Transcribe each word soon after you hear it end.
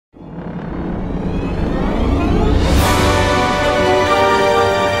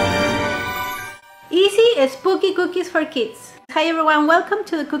Spooky Cookies for Kids. Hi everyone, welcome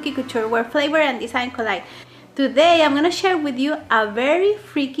to the Cookie Couture where flavor and design collide. Today I'm gonna share with you a very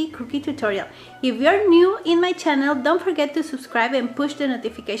freaky cookie tutorial. If you're new in my channel, don't forget to subscribe and push the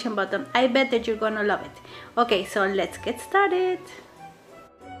notification button. I bet that you're gonna love it. Okay, so let's get started.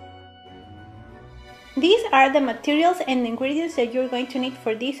 These are the materials and ingredients that you're going to need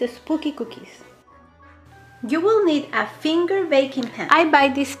for these spooky cookies. You will need a finger baking pan. I buy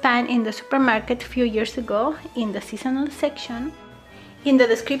this pan in the supermarket a few years ago in the seasonal section. In the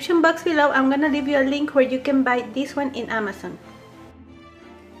description box below, I'm gonna leave you a link where you can buy this one in Amazon.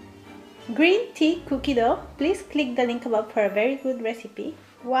 Green tea cookie dough. Please click the link above for a very good recipe.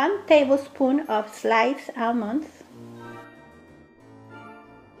 1 tablespoon of sliced almonds.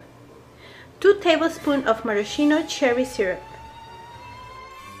 2 tablespoons of maraschino cherry syrup.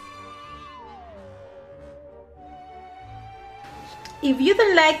 If you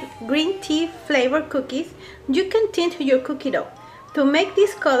don't like green tea flavored cookies, you can tint your cookie dough. To make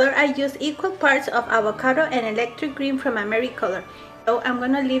this color, I use equal parts of avocado and electric green from Americolor. So I'm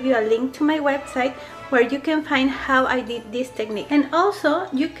gonna leave you a link to my website where you can find how I did this technique. And also,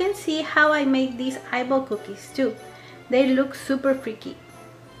 you can see how I made these eyeball cookies too. They look super freaky.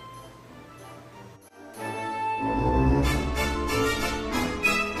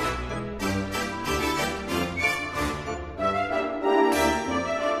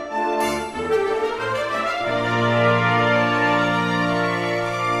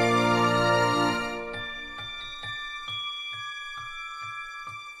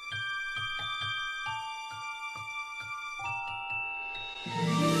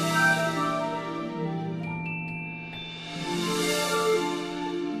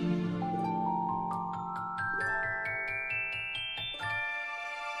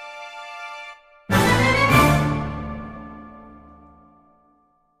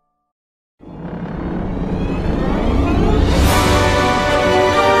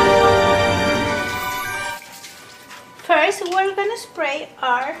 First, we're gonna spray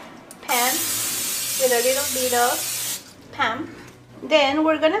our pan with a little bit of PAM. Then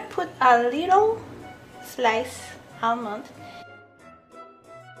we're gonna put a little sliced almond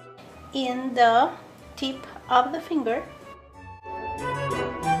in the tip of the finger.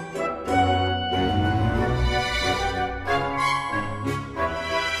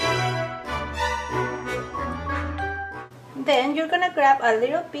 Then you're gonna grab a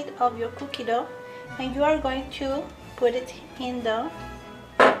little bit of your cookie dough and you are going to put it in the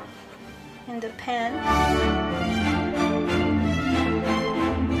pan.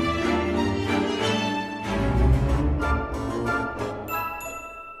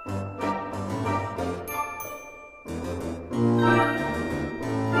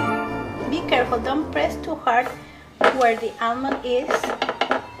 Be careful, don't press too hard where the almond is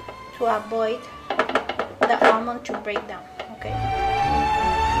to avoid the almond to break down, okay?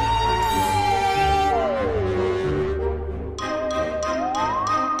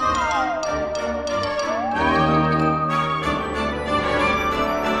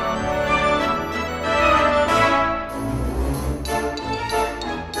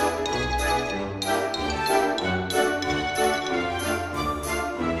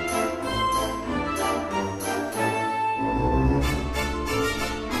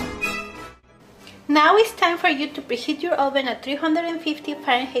 Now it's time for you to preheat your oven at 350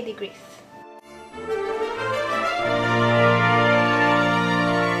 Fahrenheit degrees.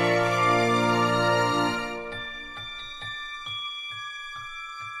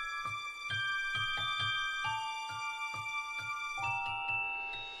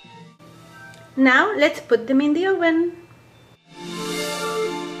 Now let's put them in the oven.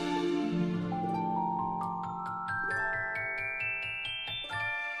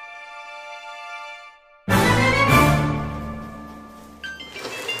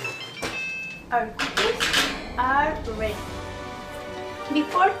 Our cookies are ready.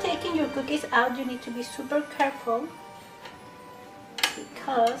 Before taking your cookies out, you need to be super careful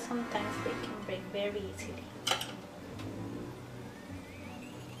because sometimes they can break very easily.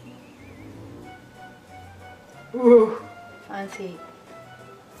 Ooh, fancy.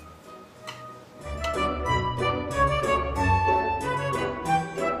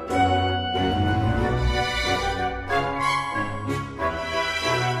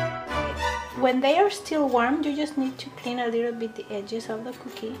 When they are still warm, you just need to clean a little bit the edges of the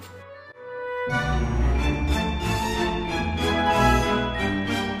cookie.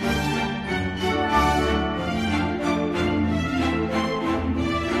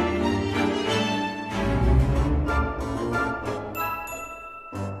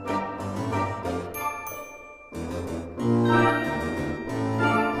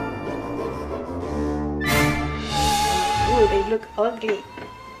 look ugly.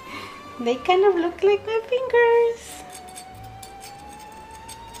 They kind of look like my fingers.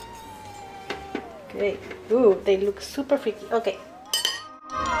 Great. Ooh, they look super freaky. Okay.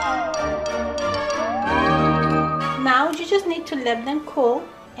 Now you just need to let them cool,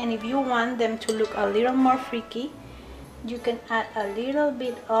 and if you want them to look a little more freaky, you can add a little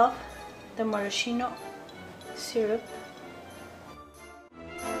bit of the maraschino syrup.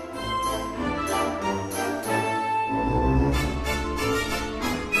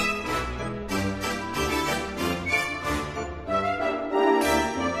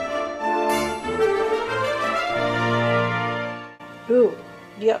 Ooh,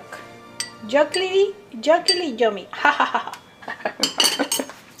 yuck. Juckily yummy. Ha ha ha.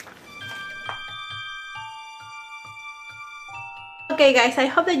 Okay guys, I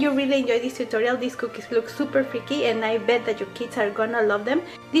hope that you really enjoyed this tutorial. These cookies look super freaky and I bet that your kids are gonna love them.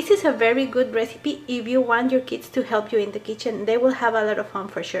 This is a very good recipe if you want your kids to help you in the kitchen. They will have a lot of fun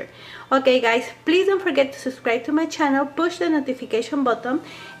for sure. Okay guys, please don't forget to subscribe to my channel, push the notification button,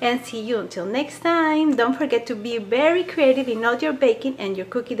 and see you until next time. Don't forget to be very creative in all your baking and your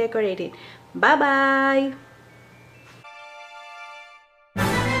cookie decorating. Bye bye!